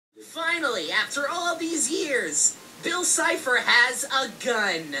Finally, after all these years, Bill Cipher has a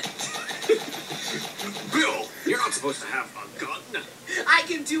gun. Bill, you're not supposed to have a gun. I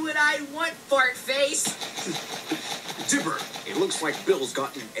can do what I want, fart face. Dipper, it looks like Bill's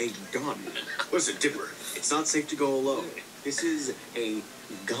gotten a gun. Listen, Dipper, it's not safe to go alone. This is a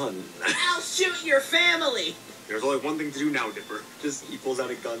gun. I'll shoot your family. There's only one thing to do now, Dipper. He pulls out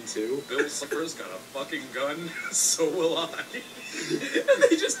a gun too. Bill Cipher's got a fucking gun, so will I. And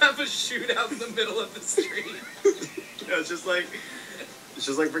they just have a shootout in the middle of the street. Yeah, it's just like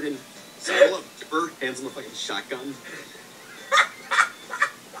freaking saddle up, Dipper, hands on the fucking shotgun.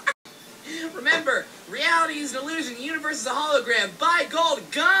 Remember, reality is an illusion, the universe is a hologram. Buy gold,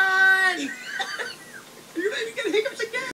 gun! You're not even gonna hiccups again.